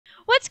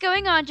What's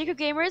going on, Jacob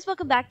Gamers?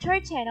 Welcome back to our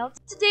channel.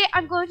 Today,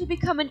 I'm going to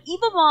become an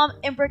evil mom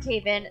in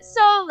Brookhaven.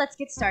 So, let's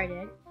get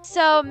started.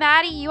 So,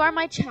 Maddie, you are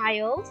my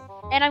child,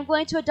 and I'm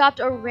going to adopt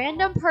a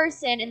random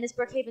person in this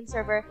Brookhaven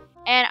server,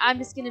 and I'm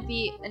just going to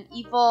be an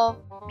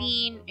evil,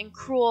 mean, and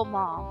cruel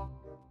mom.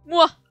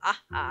 My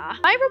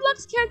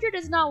Roblox character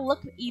does not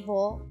look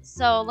evil,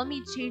 so let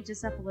me change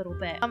this up a little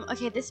bit.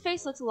 Okay, this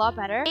face looks a lot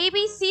better.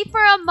 ABC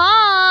for a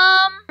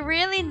mom!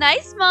 Really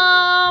nice,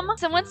 mom!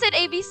 Someone said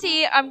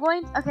ABC.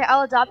 Okay,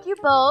 I'll adopt you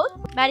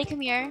both. Maddie, come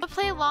here. I'll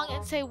play along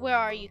and say, where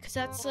are you? Because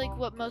that's like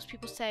what most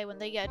people say when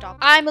they get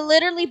adopted. I'm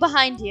literally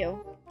behind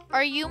you.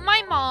 Are you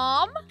my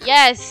mom?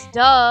 Yes,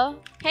 duh.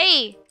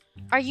 Hey,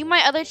 are you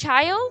my other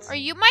child? Are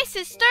you my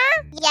sister?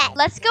 Yes.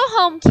 Let's go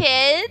home,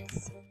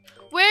 kids.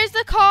 Where's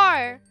the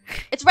car?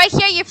 It's right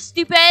here, you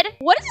stupid.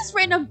 What is this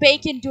random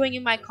bacon doing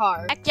in my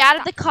car? Get out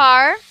of the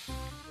car.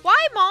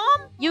 Why,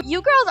 Mom? You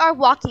girls are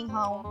walking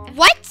home.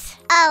 What?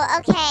 Oh,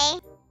 okay.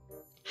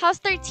 How's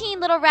 13,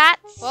 little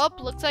rats? Well,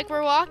 looks like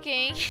we're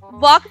walking.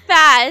 Walk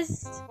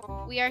fast.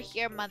 We are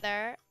here,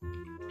 Mother.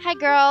 Hi,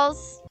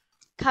 girls.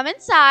 Come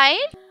inside.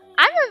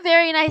 I'm a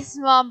very nice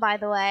mom, by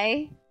the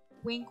way.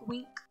 Wink,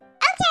 wink.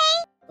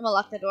 Okay. I'm gonna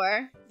lock the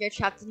door. You're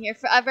trapped in here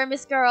forever,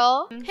 Miss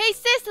Girl. Hey,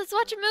 sis, let's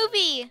watch a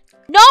movie.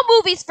 No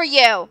movies for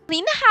you.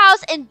 Clean the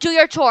house and do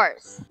your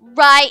chores.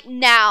 Right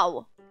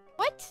now.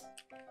 What?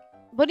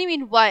 What do you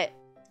mean, what?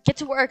 Get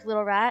to work,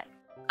 little rat.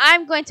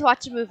 I'm going to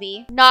watch a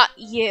movie, not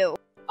you.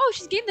 Oh,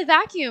 she's getting the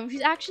vacuum.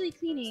 She's actually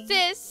cleaning.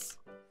 Sis,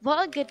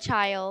 What a good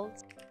child.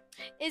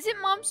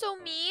 isn't Mom so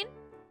mean?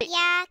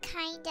 Yeah,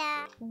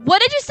 kinda. What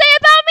did you say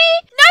about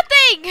me?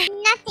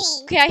 Nothing!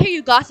 Nothing. Okay, I hear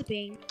you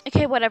gossiping.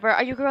 Okay, whatever.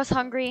 Are you girls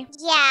hungry?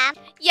 Yeah.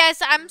 Yes,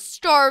 I'm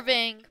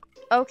starving.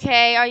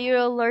 Okay, are you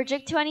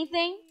allergic to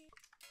anything?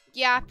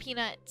 Yeah,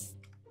 peanuts.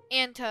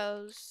 And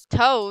toes.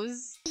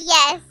 Toes?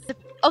 Yes.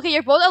 Okay,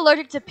 you're both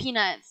allergic to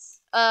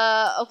peanuts.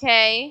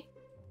 Okay.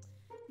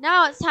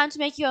 Now it's time to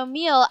make you a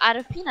meal out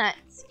of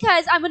peanuts.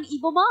 Because I'm an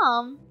evil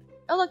mom.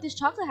 Oh, look, this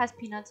chocolate has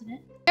peanuts in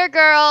it. Here,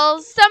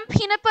 girls, some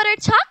peanut butter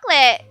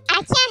chocolate. I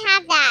can't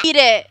have that. Eat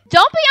it.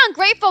 Don't be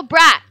ungrateful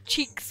brat.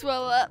 Cheeks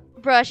swell up.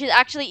 Bruh, she's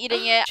actually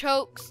eating it.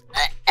 Chokes.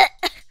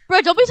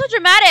 Bruh, don't be so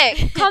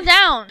dramatic. Calm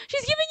down.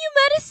 She's giving you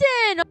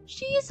medicine.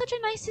 She is such a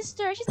nice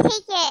sister. She's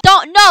Take it.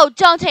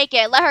 Don't take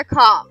it. Let her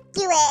cough.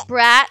 Do it.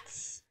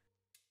 Brats.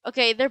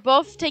 Okay, they're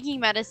both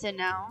taking medicine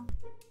now.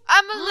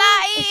 I'm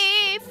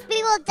alive!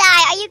 We will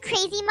die. Are you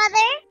crazy,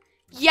 Mother?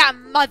 Yeah,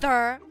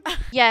 Mother.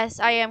 Yes,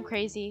 I am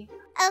crazy.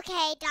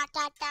 Okay, ...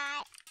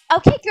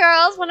 Okay,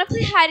 girls, wanna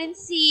play hide and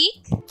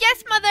seek?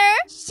 Yes, Mother.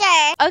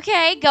 Sure.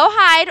 Okay, go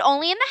hide.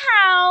 Only in the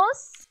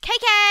house.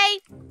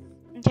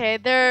 KK. Okay,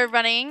 they're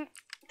running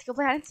to go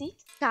play hide and seek.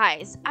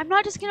 Guys, I'm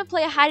not just gonna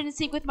play a hide and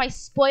seek with my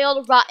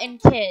spoiled, rotten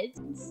kids.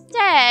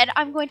 Instead,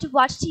 I'm going to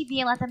watch TV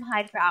and let them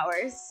hide for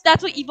hours.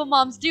 That's what evil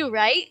moms do,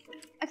 right?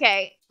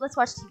 Okay, let's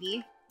watch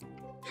TV.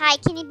 Hi,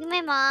 can you be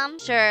my mom?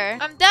 Sure.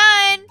 I'm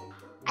done.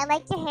 I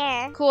like your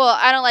hair. Cool,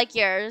 I don't like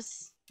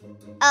yours.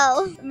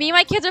 Oh. Me and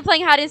my kids are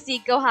playing hide and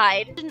seek. Go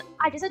hide.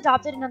 I just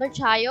adopted another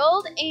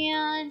child,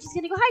 and she's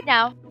gonna go hide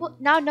now. Well,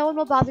 now no one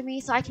will bother me,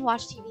 so I can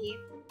watch TV.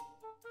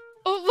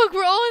 Oh, look,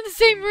 we're all in the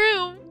same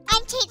room.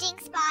 I'm changing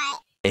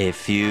spot. A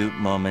few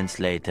moments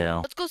later.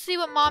 Let's go see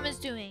what Mom is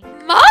doing.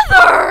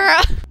 Mother!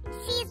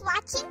 She's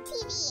watching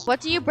TV.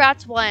 What do you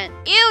brats want?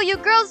 Ew, you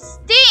girls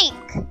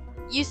stink!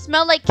 You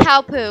smell like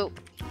cow poop.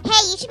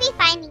 Hey, you should be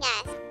finding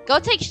us. Go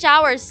take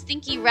showers,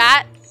 stinky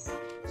rats.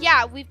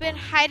 Yeah, we've been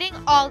hiding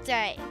all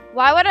day.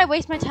 Why would I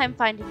waste my time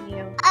finding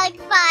you?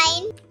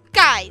 Fine.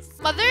 Guys,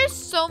 Mother is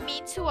so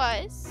mean to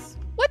us.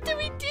 What do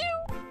we do?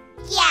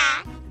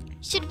 Yeah.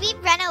 Should we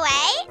run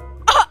away?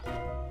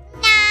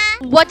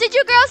 Nah. What did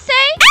you girls say?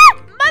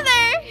 Ah!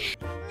 Mother!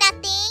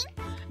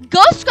 Nothing.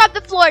 Go scrub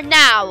the floor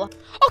now.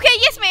 Okay,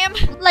 yes,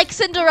 ma'am. Like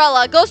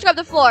Cinderella, go scrub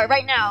the floor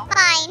right now.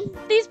 Fine.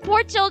 These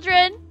poor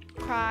children.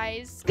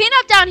 Cries. Clean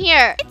up down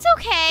here. It's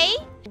okay.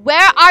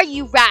 Where are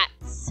you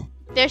rats?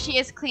 There she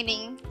is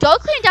cleaning. Go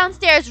clean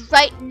downstairs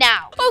right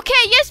now.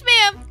 Okay, yes,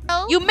 ma'am.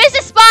 Oh. You missed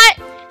a spot.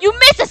 You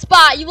missed a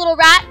spot, you little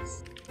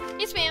rats.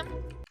 Yes, ma'am.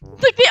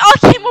 Look, they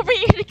all came over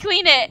here to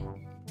clean it.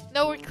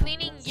 No, we're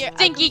cleaning your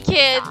Stinky ugly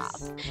kids.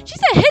 stuff. She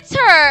said hits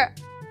her.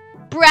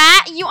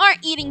 Brat, you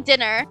aren't eating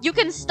dinner. You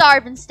can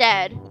starve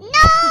instead.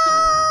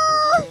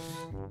 No.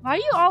 Why are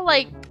you all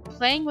like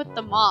playing with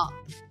the mop?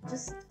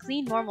 Just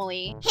clean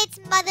normally. Hits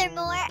Mother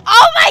more.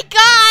 Oh my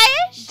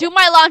gosh! Do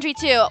my laundry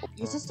too.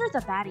 Your sister's a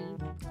baddie.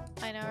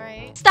 I know,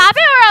 right? Stop it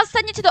or I'll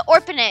send you to the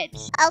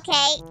orphanage.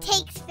 Okay,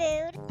 takes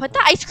food. Put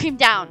the ice cream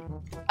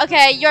down.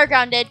 Okay, you're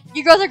grounded.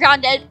 You girls are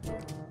grounded.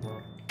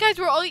 Guys,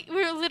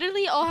 we're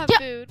literally all have Yeah.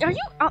 food.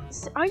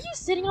 Are you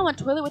sitting on the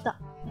toilet with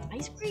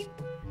ice cream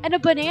and a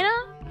banana?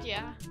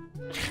 Yeah.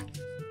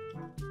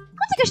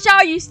 Go take a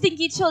shower, you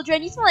stinky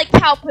children. You smell like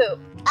cow poop.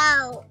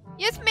 Oh.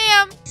 Yes,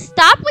 ma'am.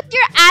 Stop with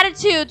your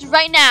attitudes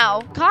right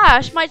now.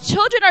 Gosh, my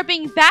children are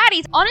being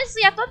baddies.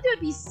 Honestly, I thought they would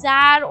be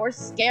sad or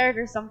scared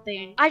or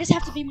something. I just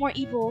have to be more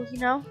evil, you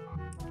know?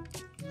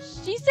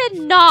 She said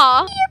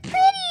nah. You're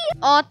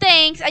pretty. Oh,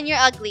 thanks. And you're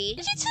ugly.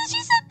 She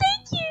said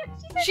thank you.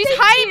 She said She's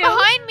thank hiding you.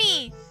 behind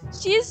me.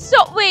 She is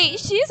so. Wait,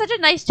 she is such a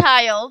nice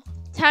child.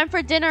 Time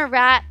for dinner,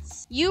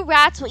 rats. You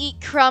rats will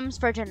eat crumbs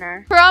for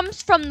dinner.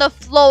 Crumbs from the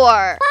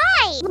floor.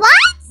 Why?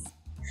 What?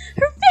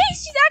 Her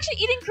face. She's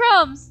actually eating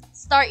crumbs.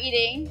 Start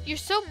eating. You're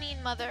so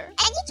mean, mother. And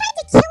you tried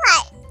to kill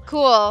us.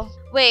 Cool.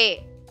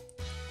 Wait.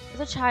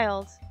 There's a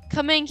child.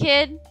 Come in,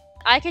 kid.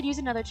 I could use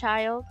another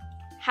child.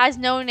 Has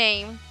no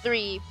name.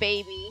 3,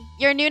 baby.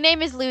 Your new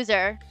name is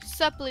Loser.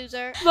 Sup,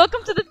 loser.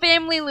 Welcome to the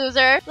family,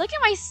 Loser. Look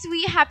at my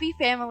sweet, happy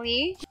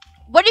family.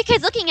 What are you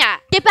kids looking at?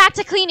 Get back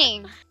to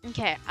cleaning.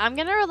 Okay, I'm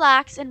gonna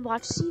relax and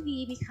watch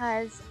TV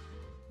because...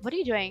 What are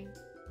you doing?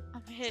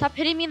 Stop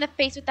hitting me in the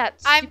face with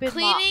that I'm stupid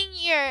cleaning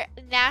your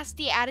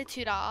nasty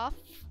attitude off.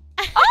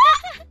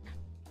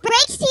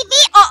 Breaks TV.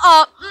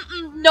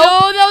 Nope.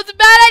 No, that was a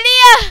bad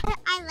idea.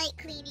 I like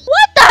cleaning.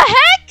 What the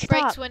heck?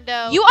 Breaks Stop.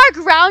 window. You are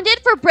grounded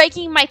for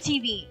breaking my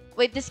TV.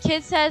 Wait, this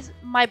kid says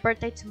my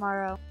birthday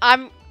tomorrow.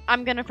 I'm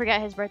gonna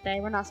forget his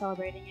birthday. We're not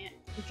celebrating it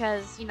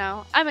because, you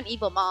know, I'm an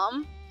evil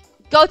mom.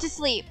 Go to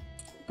sleep.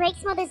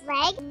 Breaks mother's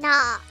leg.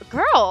 Nah.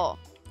 Girl,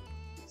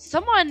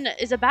 someone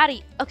is a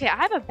baddie. Okay, I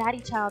have a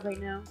baddie child right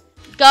now.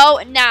 Go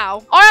now,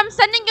 or I'm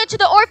sending you to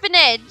the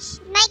orphanage.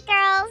 Night,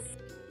 girls.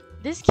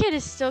 This kid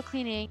is still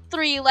cleaning.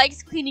 3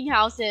 likes cleaning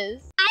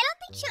houses. I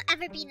don't think she'll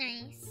ever be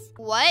nice.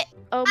 What?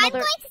 Oh, I'm mother.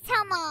 going to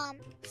tell Mom.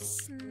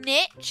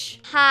 Snitch?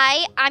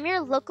 Hi, I'm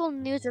your local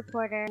news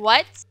reporter.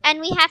 What? And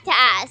we have to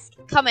ask.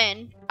 Come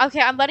in.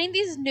 Okay, I'm letting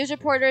these news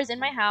reporters in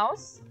my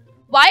house.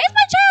 Why is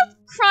my child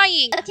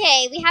crying?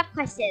 Okay, we have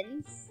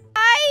questions.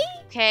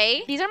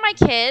 Okay, these are my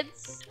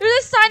kids.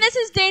 There's a sign that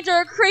says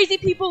danger. Crazy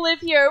people live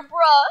here,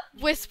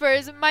 bruh.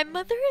 Whispers, my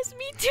mother is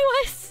mean to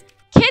us.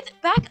 Kids,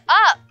 back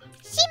up.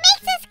 She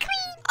makes us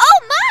clean. Oh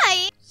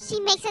my! She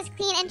makes us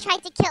clean and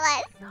tried to kill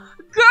us.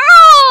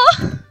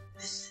 Girl!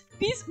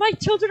 My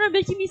children are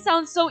making me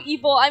sound so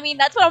evil. I mean,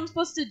 that's what I'm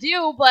supposed to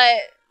do, but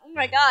oh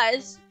my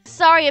gosh.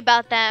 Sorry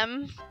about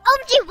them.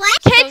 OMG,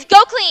 what? Kids, go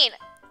clean.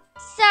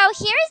 So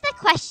here is the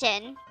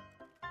question.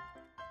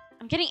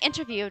 I'm getting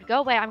interviewed. Go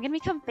away. I'm gonna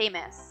become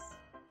famous.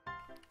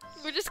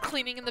 We're just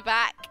cleaning in the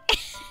back.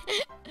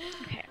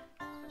 Okay.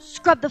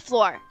 Scrub the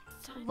floor.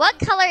 What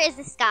color is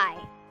the sky?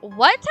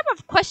 What type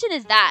of question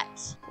is that?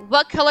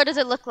 What color does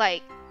it look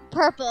like?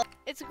 Purple.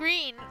 It's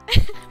green.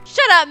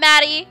 Shut up,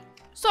 Maddie.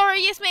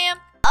 Sorry, yes ma'am.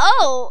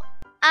 Oh,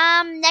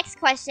 next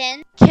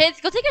question.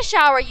 Kids, go take a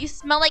shower. You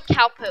smell like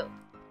cow poop.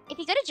 If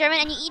you go to German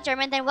and you eat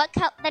German, then what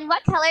color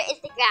is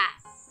the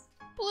grass?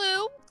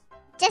 Blue.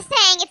 Just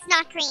saying, it's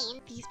not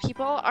green. These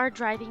people are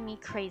driving me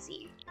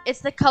crazy. It's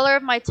the color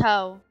of my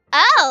toe.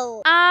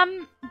 Oh.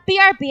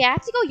 BRB, I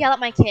have to go yell at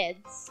my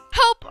kids.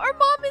 Help, our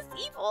mom is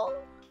evil.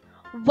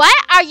 What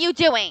are you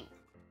doing?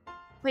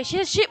 Wait,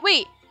 wait,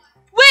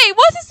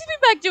 what's this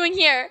sleeping bag doing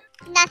here?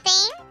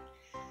 Nothing.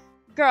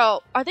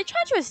 Girl, are they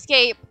trying to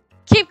escape?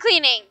 Keep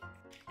cleaning.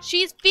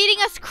 She's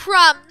feeding us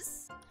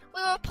crumbs.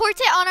 We'll report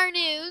it on our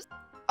news.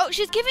 Oh,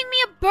 she's giving me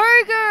a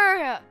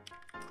burger.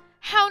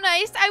 How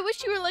nice. I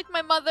wish you were like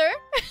my mother.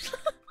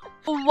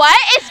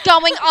 What is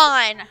going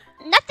on?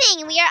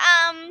 Nothing. We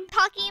are,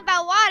 talking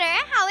about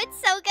water, how it's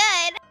so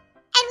good.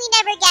 And we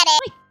never get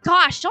it. Oh my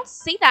gosh, don't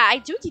say that. I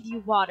do give you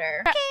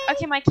water.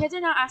 Okay, my kids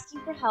are now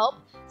asking for help.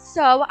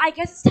 So I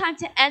guess it's time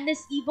to end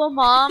this evil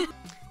mom.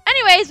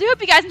 Anyways, we hope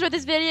you guys enjoyed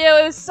this video.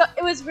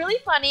 It was really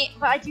funny,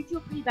 but I do feel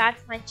pretty bad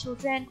for my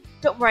children.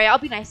 Don't worry, I'll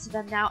be nice to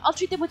them now. I'll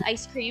treat them with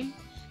ice cream.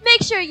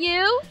 Make sure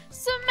you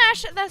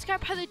smash that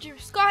subscribe button, Jim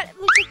Scott.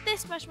 It looks like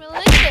this, marshmallow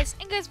like this.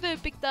 And guys, give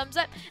a big thumbs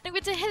up. And I'm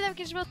going to hit that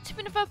notification bell to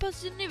be notified when I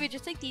post a new video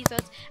just like these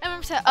ones. And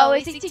remember to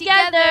always stick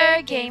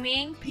together.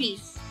 Gaming.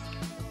 Peace.